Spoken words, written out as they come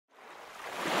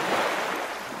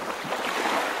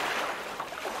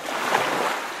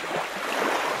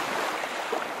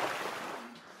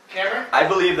I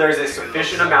believe there is a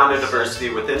sufficient amount of diversity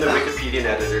within the Wikipedian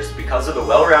editors because of the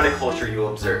well-rounded culture you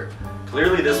will observe.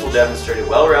 Clearly this will demonstrate a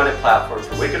well-rounded platform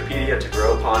for Wikipedia to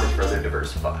grow upon and further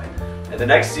diversify. In the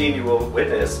next scene you will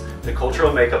witness the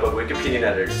cultural makeup of Wikipedian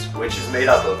editors, which is made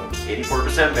up of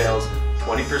 84% males,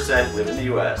 20% live in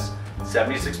the US,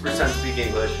 76% speak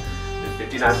English, and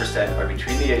 59% are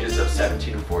between the ages of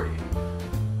 17 and 40.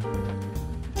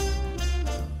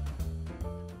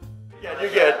 Yeah,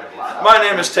 you're good. My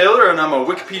name is Taylor and I'm a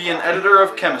Wikipedian editor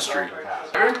of chemistry.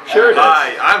 Sure it is.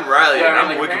 Hi, I'm Riley and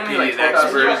I'm a Wikipedia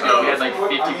expert of...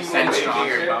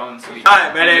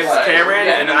 Hi, my name is Cameron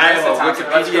and I am a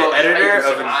Wikipedia editor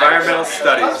of environmental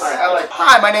studies.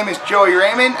 Hi, my name is Joey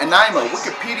Raymond and I'm a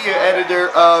Wikipedia editor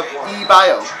of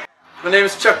eBio. My name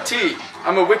is Chuck T.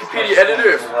 I'm a Wikipedia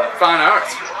editor of fine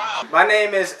arts. My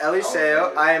name is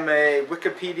Eliseo. I am a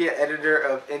Wikipedia editor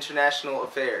of international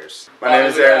affairs. My name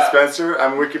is Aaron Spencer.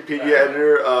 I'm a Wikipedia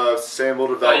editor of sustainable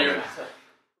development.